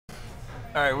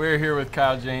All right, we're here with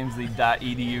Kyle James, the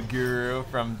 .edu guru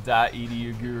from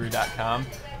 .eduguru.com.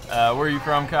 Where are you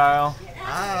from, Kyle?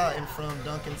 I am from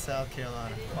Duncan, South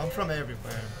Carolina. I'm from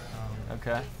everywhere.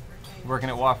 Okay. Working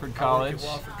at Wofford College? I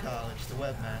work at Wofford College, the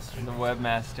webmaster. The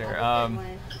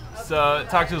webmaster. So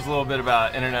talk to us a little bit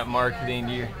about internet marketing.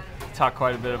 You talk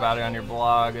quite a bit about it on your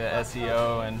blog,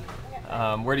 SEO,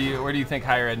 and where do you think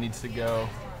higher ed needs to go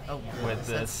with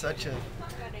this? That's such a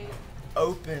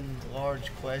open,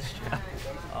 large question.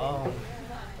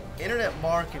 Internet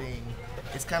marketing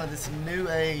is kind of this new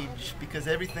age because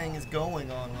everything is going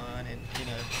online, and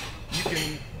you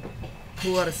can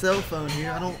pull out a cell phone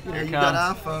here. You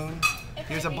got iPhone.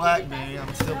 Here's a BlackBerry.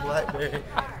 I'm still BlackBerry,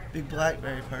 big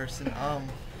BlackBerry person.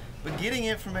 But getting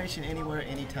information anywhere,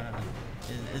 anytime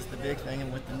is the big thing.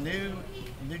 And with the new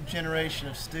generation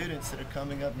of students that are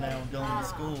coming up now and going to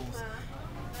schools,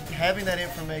 having that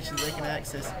information they can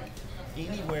access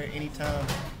anywhere, anytime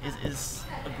is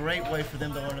a great way for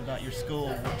them to learn about your school,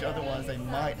 which otherwise they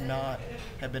might not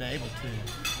have been able to.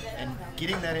 And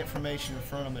getting that information in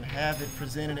front of them and have it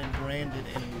presented and branded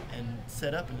and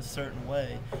set up in a certain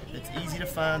way that's easy to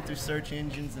find through search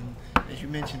engines and, as you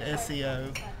mentioned,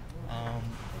 SEO,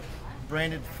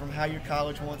 branded from how your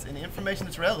college wants, and information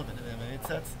that's relevant to them. And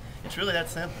it's really that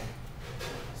simple.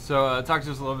 So talk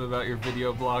to us a little bit about your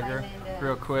video blogger,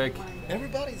 real quick.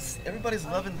 Everybody's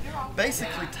loving,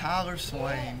 basically, Tyler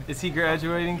Swain. Is he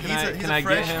graduating? Can I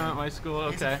get him at my school?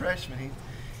 Okay. He's a freshman.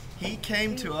 He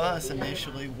came to us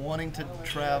initially wanting to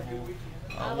travel.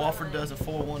 Wofford does a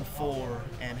 414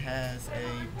 and has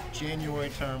a January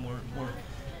term where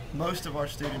most of our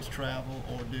students travel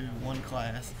or do one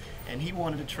class, and he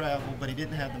wanted to travel, but he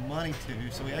didn't have the money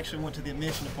to, so he actually went to the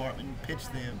admission department and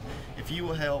pitched them, if you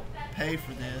will help pay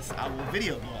for this, I will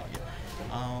video blog it.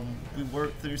 We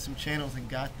worked through some channels and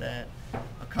got that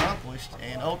accomplished,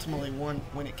 and ultimately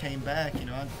when it came back,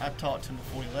 I talked to him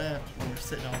before he left when we were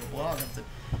sitting on the blog. I said,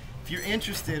 if you're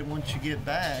interested once you get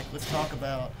back, let's talk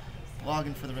about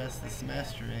blogging for the rest of the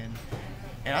semester.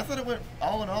 And I thought it went,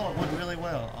 all in all, it went really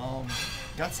well.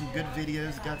 Got some good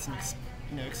videos, got some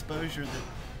exposure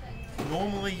that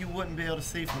normally you wouldn't be able to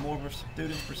see from more of a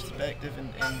student's perspective,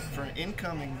 and for an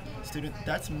incoming student,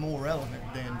 that's more relevant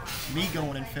than me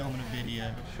going and filming a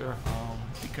video. Sure.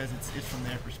 Because it's from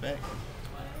their perspective.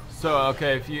 So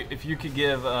okay, if you could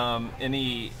give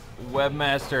any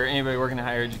webmaster, anybody working in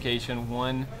higher education,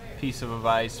 one piece of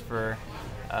advice for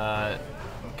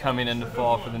coming into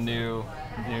fall for the new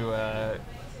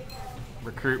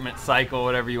recruitment cycle,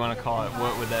 whatever you want to call it,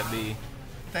 what would that be?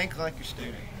 Think like your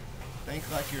student. Think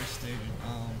like you're a student.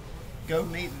 Go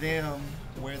meet them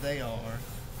where they are,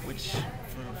 which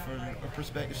for a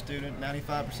prospective student,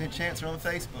 95% chance are on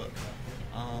Facebook.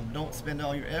 Don't spend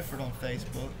all your effort on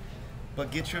Facebook,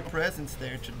 but get your presence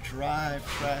there to drive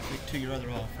traffic to your other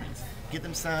offerings. Get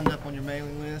them signed up on your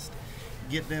mailing list,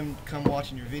 get them come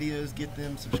watching your videos, get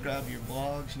them subscribe to your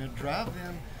blogs, drive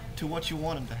them to what you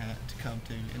want them to come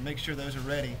to, and make sure those are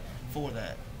ready for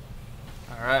that.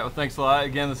 All right, well, thanks a lot.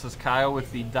 Again, this is Kyle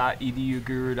with the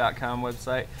 .eduguru.com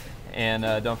website, and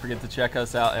don't forget to check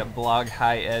us out at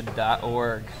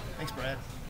bloghighed.org. Thanks, Brad.